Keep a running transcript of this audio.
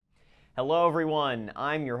Hello everyone,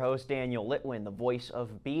 I'm your host Daniel Litwin, the voice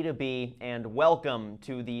of B2B, and welcome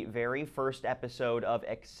to the very first episode of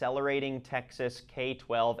Accelerating Texas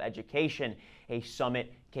K12 Education, a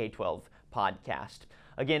Summit K12 podcast.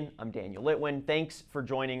 Again, I'm Daniel Litwin. Thanks for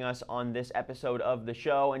joining us on this episode of the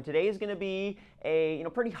show, and today is going to be a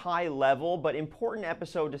pretty high level but important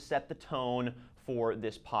episode to set the tone for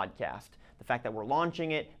this podcast. The fact that we're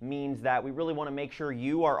launching it means that we really want to make sure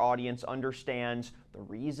you, our audience, understands the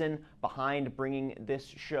reason behind bringing this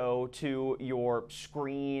show to your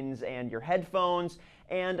screens and your headphones,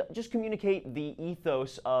 and just communicate the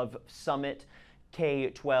ethos of Summit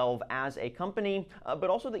K12 as a company, but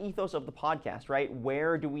also the ethos of the podcast, right?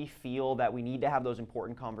 Where do we feel that we need to have those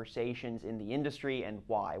important conversations in the industry and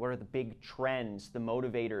why? What are the big trends, the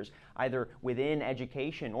motivators, either within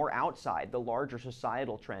education or outside, the larger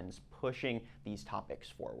societal trends pushing these topics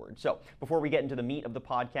forward? So before we get into the meat of the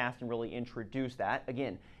podcast and really introduce that,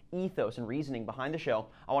 again, ethos and reasoning behind the show,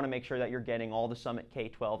 I want to make sure that you're getting all the Summit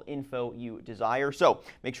K12 info you desire. So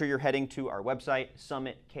make sure you're heading to our website,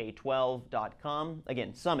 summitk12.com.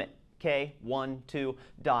 Again,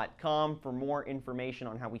 summitk12.com for more information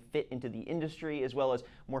on how we fit into the industry, as well as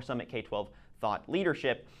more Summit K12 thought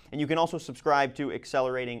leadership. And you can also subscribe to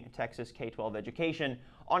Accelerating Texas K12 Education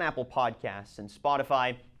on Apple Podcasts and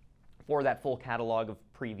Spotify for that full catalog of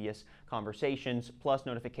previous conversations, plus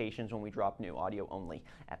notifications when we drop new audio-only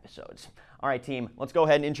episodes. All right, team, let's go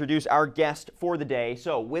ahead and introduce our guest for the day.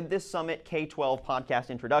 So with this Summit K12 podcast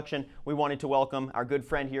introduction, we wanted to welcome our good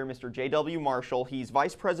friend here, Mr. J.W. Marshall. He's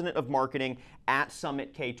Vice President of Marketing at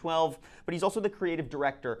Summit K12, but he's also the creative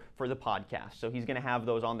director for the podcast. So he's going to have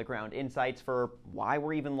those on-the-ground insights for why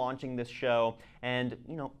we're even launching this show and,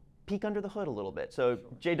 peek under the hood a little bit. So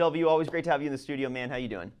JW, always great to have you in the studio, man. How you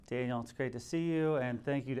doing? Daniel, it's great to see you, and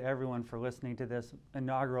thank you to everyone for listening to this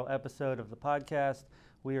inaugural episode of the podcast.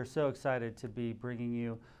 We are so excited to be bringing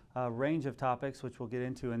you a range of topics, which we'll get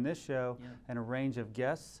into in this show, and a range of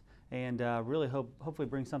guests, and really hopefully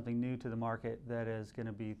bring something new to the market that is going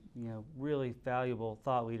to be really valuable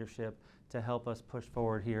thought leadership to help us push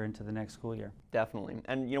forward here into the next school year. Definitely.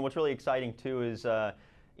 And what's really exciting too is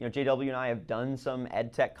JW and I have done some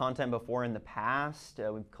ed tech content before in the past.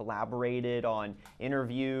 We've collaborated on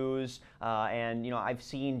interviews, and I've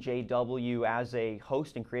seen JW as a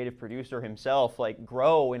host and creative producer himself,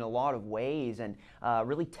 grow in a lot of ways and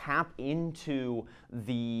really tap into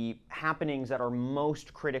the happenings that are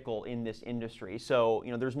most critical in this industry. So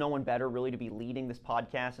there's no one better really to be leading this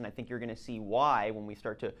podcast, and I think you're going to see why when we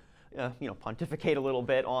start to pontificate a little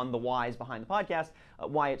bit on the whys behind the podcast,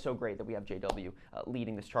 why it's so great that we have JW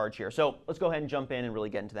leading this charge here. So let's go ahead and jump in and really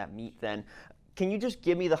get into that meat then. Can you just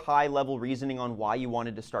give me the high-level reasoning on why you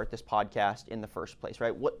wanted to start this podcast in the first place,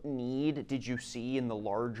 right? What need did you see in the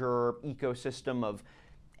larger ecosystem of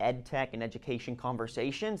ed tech and education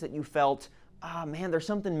conversations that you felt, man, there's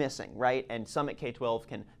something missing, right? And Summit K12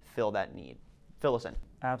 can fill that need. Fill us in.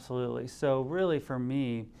 Absolutely. So really for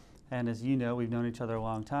me, and as you know, we've known each other a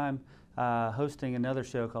long time, hosting another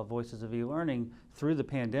show called Voices of E-Learning through the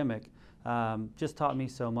pandemic just taught me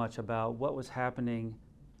so much about what was happening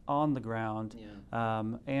on the ground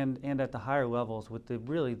and at the higher levels with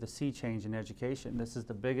the sea change in education. This is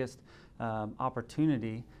the biggest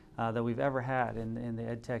opportunity that we've ever had in the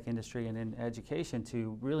ed tech industry and in education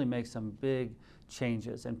to really make some big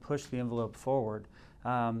changes and push the envelope forward.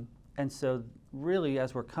 And so really,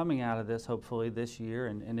 as we're coming out of this, hopefully this year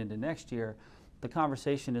and into next year, the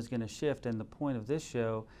conversation is going to shift, and the point of this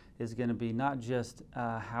show is going to be not just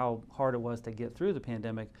how hard it was to get through the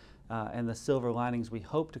pandemic and the silver linings we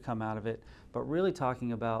hope to come out of it, but really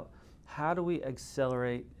talking about how do we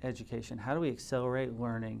accelerate education, how do we accelerate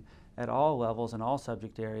learning at all levels and all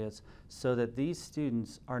subject areas so that these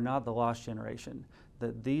students are not the lost generation,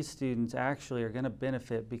 that these students actually are going to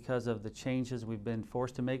benefit because of the changes we've been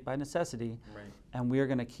forced to make by necessity, and we are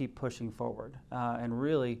going to keep pushing forward and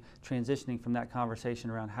really transitioning from that conversation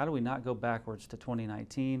around how do we not go backwards to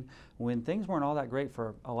 2019 when things weren't all that great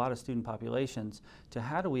for a lot of student populations to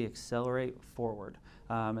how do we accelerate forward.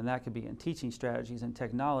 And that could be in teaching strategies and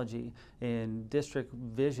technology, in district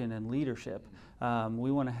vision and leadership. We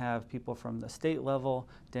want to have people from the state level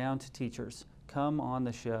down to teachers come on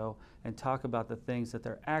the show and talk about the things that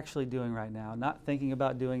they're actually doing right now, not thinking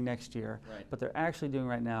about doing next year, but they're actually doing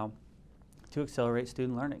right now to accelerate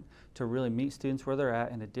student learning, to really meet students where they're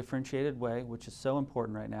at in a differentiated way, which is so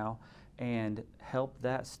important right now, and help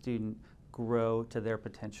that student grow to their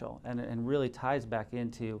potential. And really ties back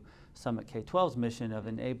into Summit K12's mission of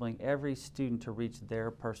enabling every student to reach their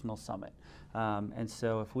personal summit. And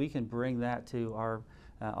so if we can bring that to our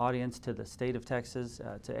audience to the state of Texas,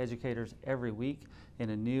 to educators every week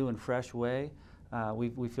in a new and fresh way,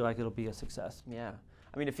 we feel like it'll be a success. Yeah.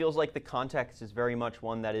 I mean, it feels like the context is very much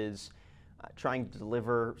one that is trying to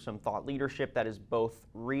deliver some thought leadership that is both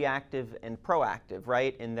reactive and proactive,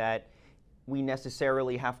 right? In that we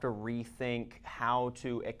necessarily have to rethink how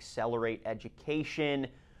to accelerate education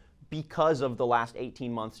because of the last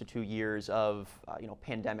 18 months to 2 years of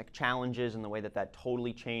pandemic challenges and the way that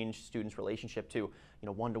totally changed students' relationship to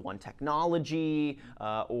one-to-one technology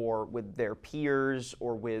or with their peers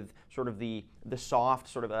or with sort of the soft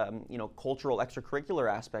sort of cultural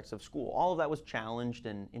extracurricular aspects of school. All of that was challenged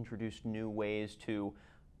and introduced new ways to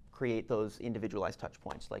create those individualized touch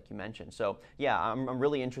points like you mentioned. So yeah, I'm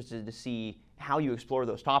really interested to see how you explore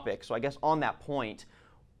those topics. So I guess on that point,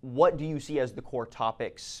 what do you see as the core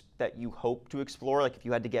topics that you hope to explore? Like if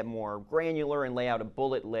you had to get more granular and lay out a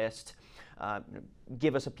bullet list,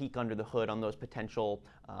 give us a peek under the hood on those potential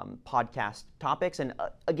podcast topics and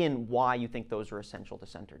again, why you think those are essential to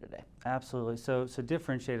center today. Absolutely. So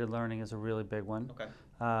differentiated learning is a really big one.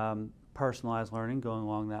 Okay. Personalized learning, going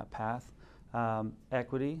along that path.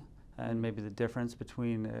 Equity and maybe the difference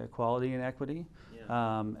between equality and equity,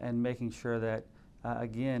 and making sure that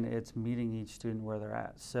again, it's meeting each student where they're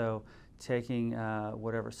at. So taking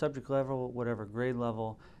whatever subject level, whatever grade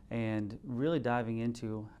level, and really diving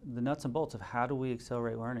into the nuts and bolts of how do we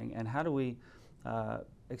accelerate learning and how do we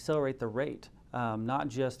accelerate the rate, not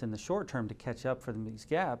just in the short term to catch up for these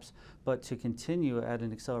gaps, but to continue at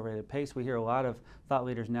an accelerated pace. We hear a lot of thought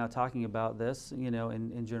leaders now talking about this,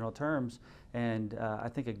 in general terms. And I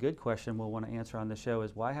think a good question we'll want to answer on the show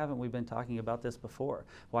is, why haven't we been talking about this before?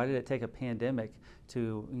 Why did it take a pandemic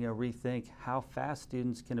to rethink how fast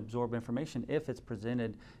students can absorb information if it's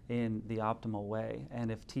presented in the optimal way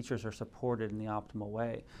and if teachers are supported in the optimal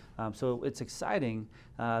way? So it's exciting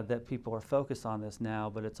that people are focused on this now,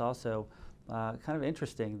 but it's also kind of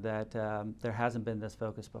interesting that there hasn't been this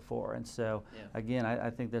focus before. And so, again, I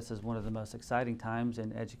think this is one of the most exciting times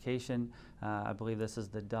in education. I believe this is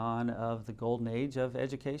the dawn of the golden age of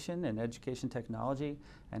education and education technology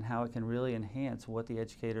and how it can really enhance what the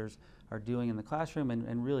educators are doing in the classroom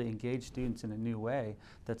and really engage students in a new way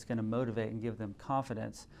that's going to motivate and give them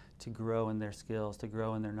confidence to grow in their skills, to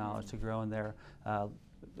grow in their knowledge, to grow in their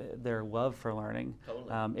love for learning,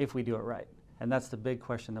 if we do it right. And that's the big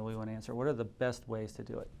question that we want to answer. What are the best ways to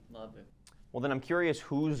do it? Love it. Well, then I'm curious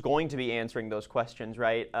who's going to be answering those questions,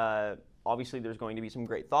 right? Obviously, there's going to be some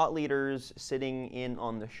great thought leaders sitting in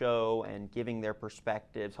on the show and giving their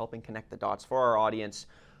perspectives, helping connect the dots for our audience.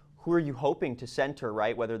 Who are you hoping to center,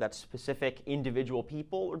 right? Whether that's specific individual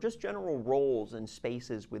people or just general roles and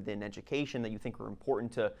spaces within education that you think are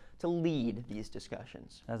important to lead these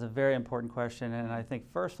discussions? That's a very important question, and I think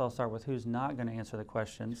first I'll start with who's not going to answer the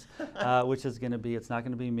questions, which is going to be, it's not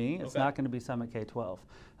going to be me, it's not going to be Summit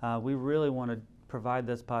K12. We really want to provide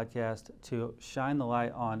this podcast to shine the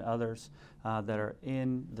light on others that are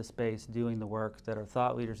in the space doing the work, that are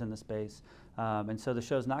thought leaders in the space. And so the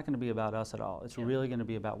show's not going to be about us at all. It's really going to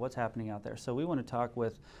be about what's happening out there. So we want to talk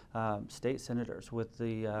with state senators, with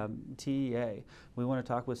the TEA. We want to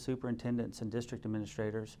talk with superintendents and district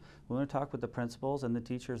administrators. We want to talk with the principals and the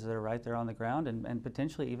teachers that are right there on the ground and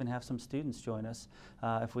potentially even have some students join us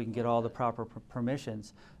if we can get all the proper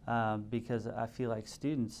permissions, because I feel like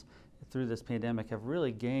students through this pandemic have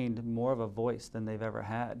really gained more of a voice than they've ever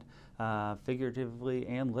had, figuratively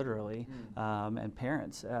and literally. And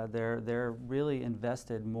parents, they're really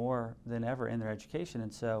invested more than ever in their education.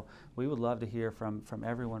 And so we would love to hear from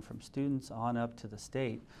everyone, from students on up to the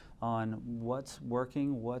state, on what's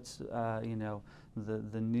working, what's the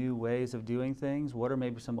new ways of doing things, what are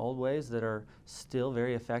maybe some old ways that are still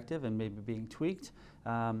very effective and maybe being tweaked.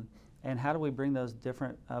 And how do we bring those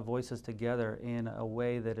different voices together in a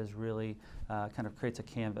way that is really kind of creates a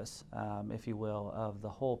canvas, if you will, of the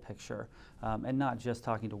whole picture, and not just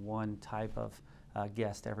talking to one type of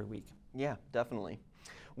guest every week. Yeah, definitely.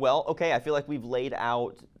 Well, okay, I feel like we've laid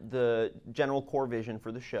out the general core vision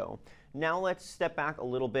for the show. Now let's step back a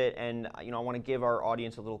little bit and I want to give our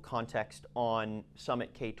audience a little context on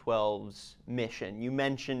Summit K12's mission. You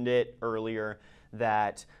mentioned it earlier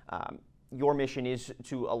that your mission is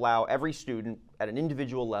to allow every student at an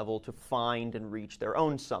individual level to find and reach their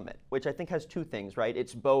own summit, which I think has two things, right?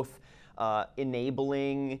 It's both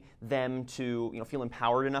enabling them to feel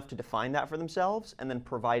empowered enough to define that for themselves, and then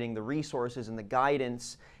providing the resources and the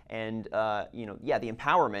guidance and the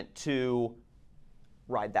empowerment to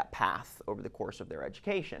ride that path over the course of their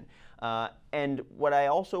education. And what I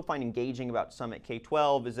also find engaging about Summit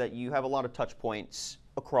K12 is that you have a lot of touch points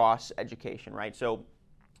across education, right? So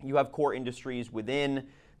you have core industries within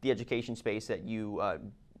the education space that you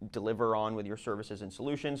deliver on with your services and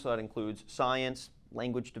solutions. So that includes science,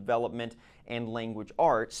 language development, and language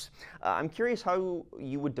arts. I'm curious how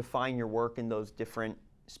you would define your work in those different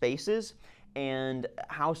spaces and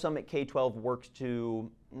how Summit K12 works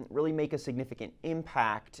to really make a significant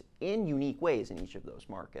impact in unique ways in each of those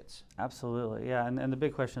markets. Absolutely, yeah, and the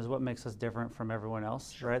big question is what makes us different from everyone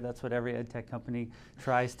else, Sure. Right? That's what every ed tech company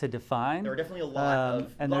tries to define. There are definitely a lot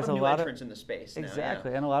of new entrants in the space now.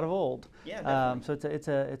 Exactly, and a lot of old. Yeah, definitely.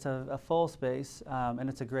 So it's a full space, and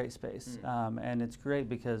it's a great space, and it's great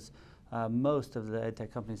because most of the ed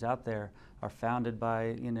tech companies out there are founded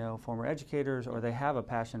by former educators, or they have a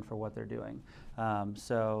passion for what they're doing.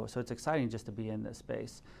 So it's exciting just to be in this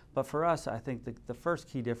space. But for us, I think the first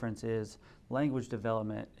key difference is language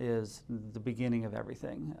development is the beginning of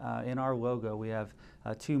everything. In our logo, we have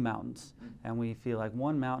 2 mountains, and we feel like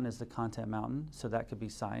one mountain is the content mountain, so that could be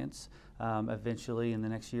science. Eventually, in the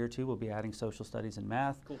next year or 2, we'll be adding social studies and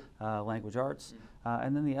math, language arts,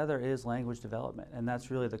 and then the other is language development, and that's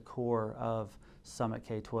really the core of Summit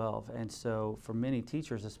K12. And so for many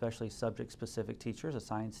teachers, especially subject-specific teachers, a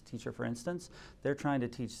science teacher for instance, they're trying to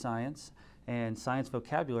teach science, and science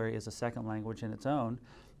vocabulary is a second language in its own.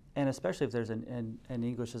 And especially if there's an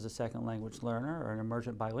English as a second language learner or an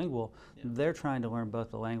emergent bilingual, they're trying to learn both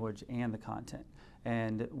the language and the content.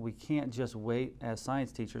 And we can't just wait as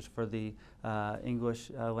science teachers for the English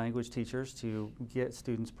language teachers to get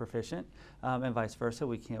students proficient, and vice versa.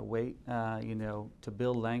 We can't wait, to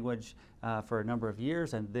build language for a number of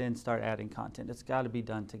years and then start adding content. It's got to be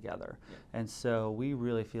done together. And so we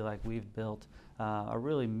really feel like we've built a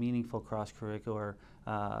really meaningful cross-curricular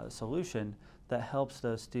solution that helps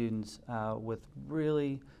those students with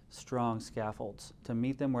really strong scaffolds to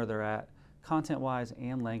meet them where they're at, content-wise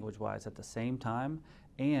and language-wise at the same time,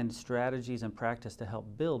 and strategies and practice to help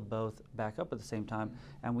build both back up at the same time.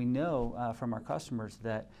 And we know from our customers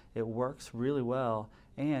that it works really well,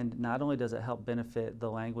 and not only does it help benefit the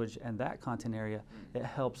language and that content area, it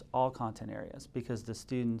helps all content areas because the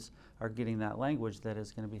students are getting that language that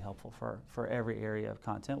is going to be helpful for every area of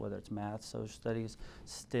content, whether it's math, social studies,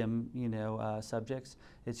 STEM, subjects.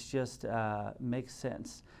 It's just makes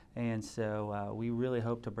sense. And so we really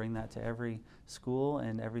hope to bring that to every school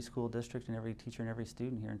and every school district and every teacher and every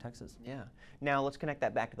student here in Texas. Yeah. Now let's connect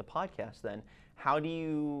that back to the podcast then. How do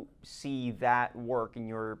you see that work in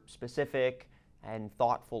your specific and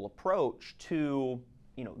thoughtful approach to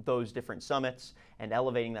those different summits and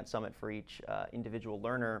elevating that summit for each individual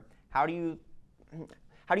learner? How do you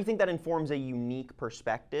think that informs a unique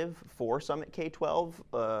perspective for Summit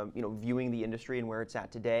K12, viewing the industry and where it's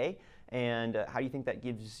at today? And how do you think that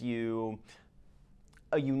gives you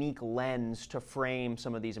a unique lens to frame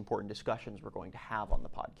some of these important discussions we're going to have on the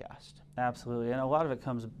podcast? Absolutely, and a lot of it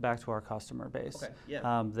comes back to our customer base. Okay.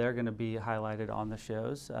 Yeah. They're going to be highlighted on the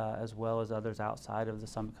shows as well as others outside of the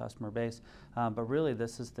Summit customer base. But really,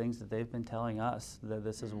 this is things that they've been telling us, that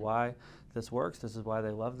this is why this works, this is why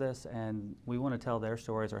they love this, and we want to tell their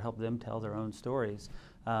stories or help them tell their own stories.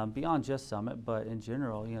 Beyond just Summit, but in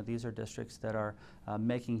general, these are districts that are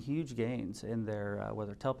making huge gains in their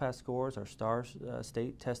whether TELPAS scores or STAR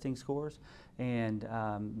state testing scores, and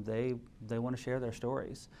they want to share their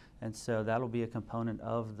stories. And so that'll be a component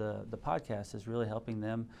of the podcast, is really helping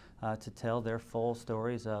them to tell their full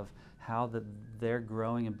stories of how they're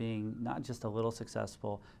growing and being not just a little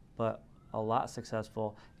successful, but a lot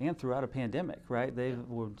successful, and throughout a pandemic, right?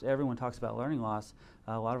 Everyone talks about learning loss.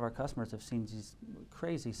 A lot of our customers have seen these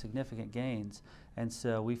crazy significant gains, and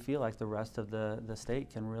so we feel like the rest of the state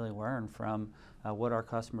can really learn from what our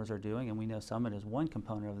customers are doing, and we know Summit is one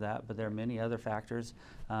component of that, but there are many other factors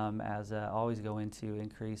as always go into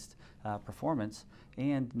increased performance,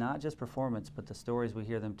 and not just performance, but the stories we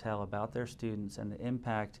hear them tell about their students and the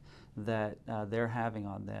impact that they're having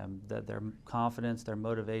on them, that their confidence, their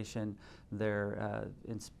motivation, their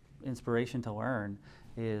inspiration to learn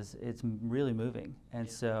it's really moving. And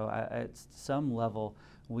so at some level,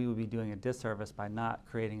 we would be doing a disservice by not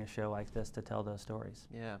creating a show like this to tell those stories.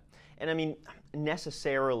 Yeah, and I mean,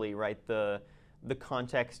 necessarily, right, the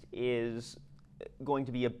context is going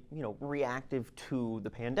to be reactive to the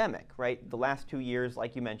pandemic, right? The last 2 years,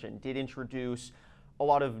 like you mentioned, did introduce a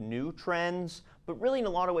lot of new trends, but really in a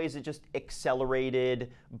lot of ways it just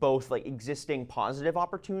accelerated both like existing positive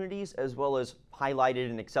opportunities as well as highlighted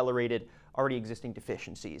and accelerated already existing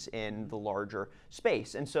deficiencies in the larger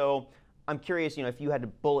space. And so I'm curious, if you had to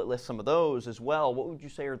bullet list some of those as well, what would you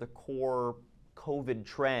say are the core COVID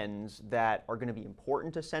trends that are going to be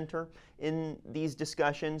important to center in these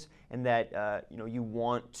discussions, and that you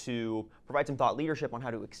want to provide some thought leadership on how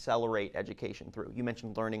to accelerate education through? You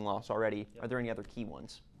mentioned learning loss already. Yep. Are there any other key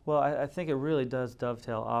ones? Well, I think it really does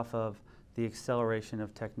dovetail off of the acceleration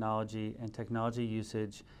of technology and technology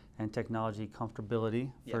usage and technology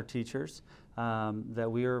comfortability for teachers.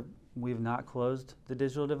 That we've not closed the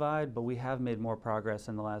digital divide, but we have made more progress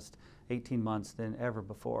in the last 18 months than ever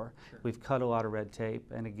before. Sure. We've cut a lot of red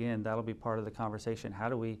tape, and again, that'll be part of the conversation. How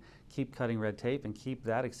do we keep cutting red tape and keep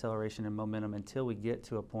that acceleration and momentum until we get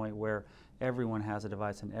to a point where everyone has a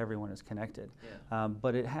device and everyone is connected?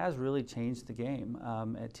 But it has really changed the game.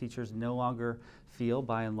 Teachers no longer feel,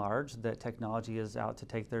 by and large, that technology is out to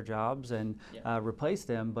take their jobs and replace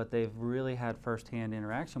them, but they've really had firsthand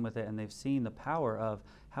interaction with it, and they've seen the power of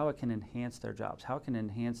how it can enhance their jobs, how it can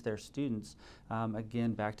enhance their students.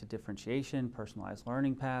 Again, back to differentiation, personalized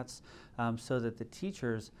learning paths, so that the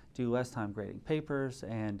teachers do less time grading papers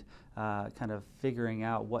and kind of figuring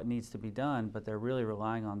out what needs to be done, but they're really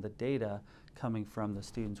relying on the data coming from the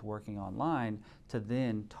students working online to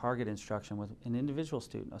then target instruction with an individual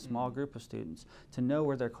student, a small group of students, to know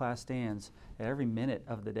where their class stands at every minute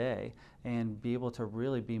of the day and be able to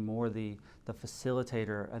really be more the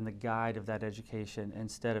facilitator and the guide of that education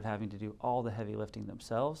instead of having to do all the heavy lifting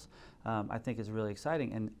themselves. I think is really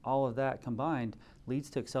exciting, and all of that combined leads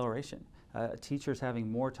to acceleration. Teachers having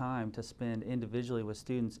more time to spend individually with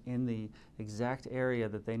students in the exact area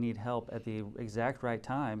that they need help at the exact right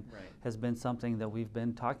time has been something that we've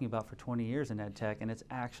been talking about for 20 years in ed tech, and it's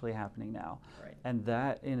actually happening now. And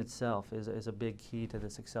that in itself is a big key to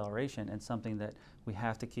this acceleration and something that we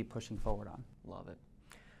have to keep pushing forward on. Love it.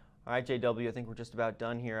 All right, JW, I think we're just about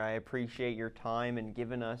done here. I appreciate your time and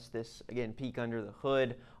giving us this, again, peek under the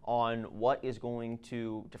hood on what is going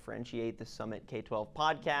to differentiate the Summit K12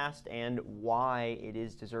 podcast and why it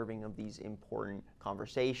is deserving of these important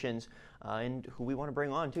conversations and who we want to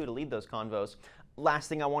bring on, too, to lead those convos. Last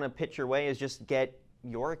thing I want to pitch your way is just get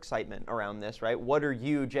your excitement around this, right? What are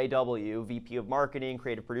you, JW, VP of Marketing,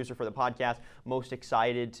 creative producer for the podcast, most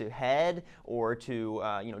excited to head or to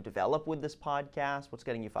develop with this podcast? What's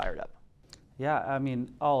getting you fired up? Yeah, I mean,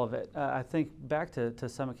 all of it. I think back to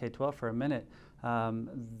Summit K12 for a minute,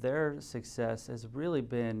 their success has really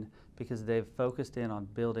been because they've focused in on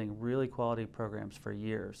building really quality programs for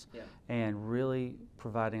years and really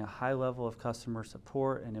providing a high level of customer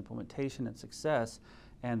support and implementation and success.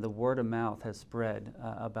 And the word of mouth has spread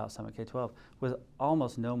about Summit K12 with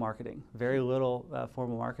almost no marketing, very little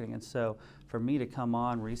formal marketing. And so for me to come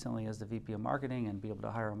on recently as the VP of Marketing and be able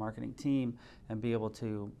to hire a marketing team and be able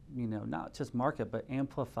to, not just market, but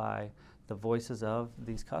amplify the voices of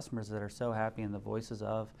these customers that are so happy and the voices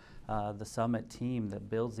of the Summit team that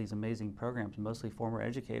builds these amazing programs, mostly former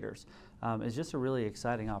educators, is just a really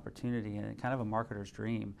exciting opportunity and kind of a marketer's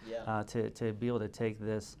dream to be able to take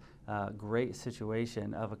this great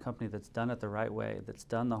situation of a company that's done it the right way, that's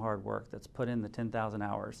done the hard work, that's put in the 10,000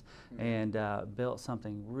 hours and built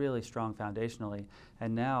something really strong foundationally,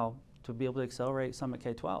 and now to be able to accelerate Summit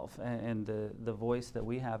K12 and the voice that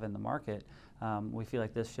we have in the market. We feel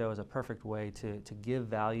like this show is a perfect way to give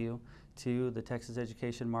value to the Texas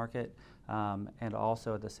education market and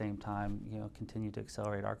also at the same time continue to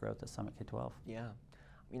accelerate our growth at Summit K12. Yeah,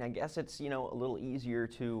 I mean, I guess it's a little easier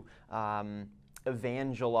to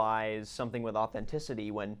evangelize something with authenticity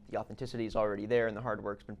when the authenticity is already there and the hard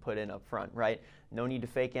work's been put in up front, right? No need to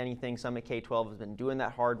fake anything. Summit K12 has been doing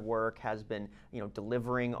that hard work, has been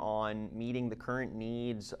delivering on meeting the current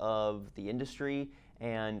needs of the industry.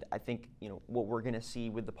 And I think what we're going to see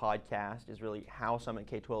with the podcast is really how Summit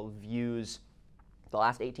K12 views the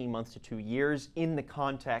last 18 months to 2 years in the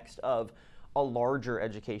context of a larger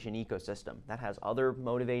education ecosystem that has other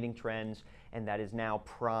motivating trends and that is now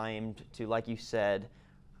primed to, like you said,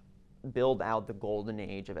 build out the golden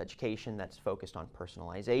age of education that's focused on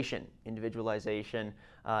personalization, individualization,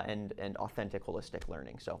 and authentic holistic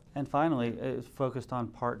learning. And finally, it's focused on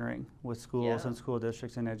partnering with schools and school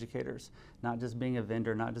districts and educators, not just being a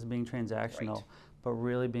vendor, not just being transactional, but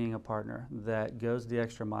really being a partner that goes the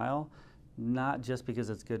extra mile, not just because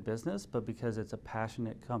it's good business, but because it's a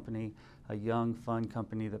passionate company, a young, fun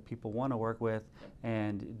company that people want to work with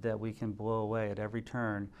and that we can blow away at every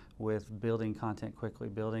turn with building content quickly,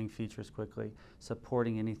 building features quickly,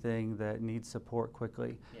 supporting anything that needs support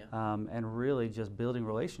quickly, and really just building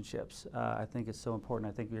relationships. I think it's so important.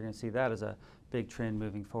 I think you're going to see that as a big trend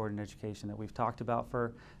moving forward in education that we've talked about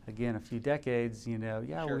for, again, a few decades.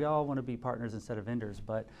 We all want to be partners instead of vendors,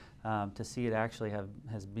 but to see it actually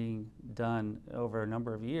has been done over a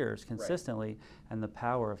number of years consistently, and the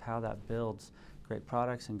power of how that builds great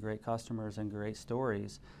products and great customers and great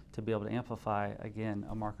stories to be able to amplify, again,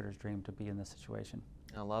 a marketer's dream to be in this situation.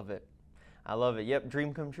 I love it. I love it. Yep,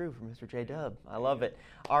 dream come true for Mr. J-Dub. I love it.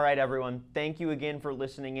 All right, everyone. Thank you again for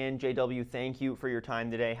listening in. JW, thank you for your time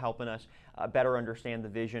today, helping us better understand the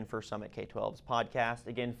vision for Summit K12's podcast.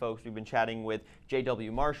 Again, folks, we've been chatting with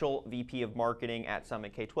JW Marshall, VP of Marketing at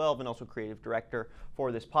Summit K12 and also Creative Director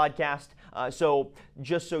for this podcast. So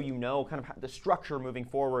just so you know kind of the structure moving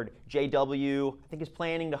forward, JW, I think, is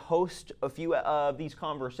planning to host a few of these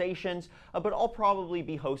conversations, but I'll probably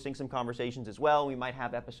be hosting some conversations as well. We might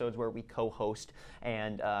have episodes where we co-host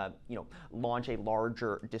and launch a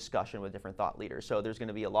larger discussion with different thought leaders. So there's going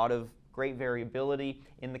to be a lot of great variability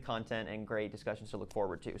in the content and great discussions to look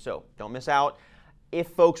forward to. So don't miss out. If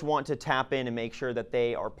folks want to tap in and make sure that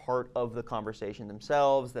they are part of the conversation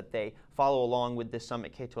themselves, that they follow along with this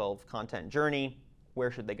Summit K12 content journey,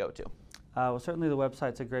 where should they go to? Well, certainly the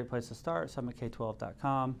website's a great place to start,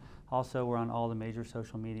 summitk12.com. Also, we're on all the major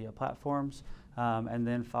social media platforms. And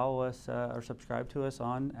then follow us or subscribe to us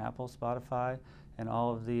on Apple, Spotify, and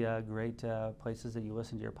all of the great places that you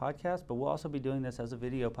listen to your podcast. But we'll also be doing this as a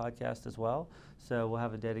video podcast as well. So we'll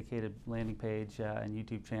have a dedicated landing page and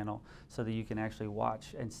YouTube channel so that you can actually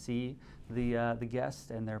watch and see the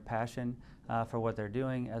guests and their passion for what they're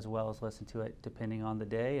doing, as well as listen to it depending on the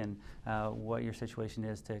day and what your situation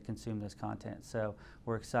is to consume this content. So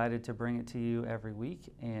we're excited to bring it to you every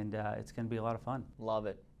week, and it's going to be a lot of fun. Love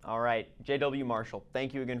it. All right, JW Marshall,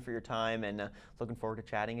 thank you again for your time, and looking forward to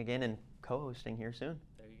chatting again and co-hosting here soon.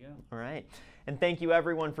 There you go. All right. And thank you,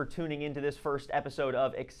 everyone, for tuning into this first episode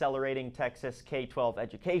of Accelerating Texas K12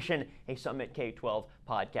 Education, a Summit K12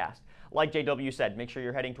 podcast. Like JW said, make sure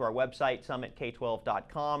you're heading to our website,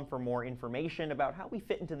 summitk12.com, for more information about how we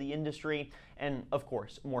fit into the industry and, of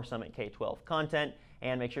course, more Summit K12 content.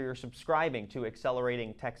 And make sure you're subscribing to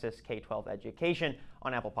Accelerating Texas K12 Education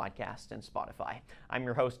on Apple Podcasts and Spotify. I'm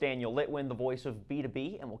your host, Daniel Litwin, the voice of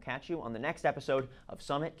B2B, and we'll catch you on the next episode of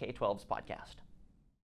Summit K12's podcast.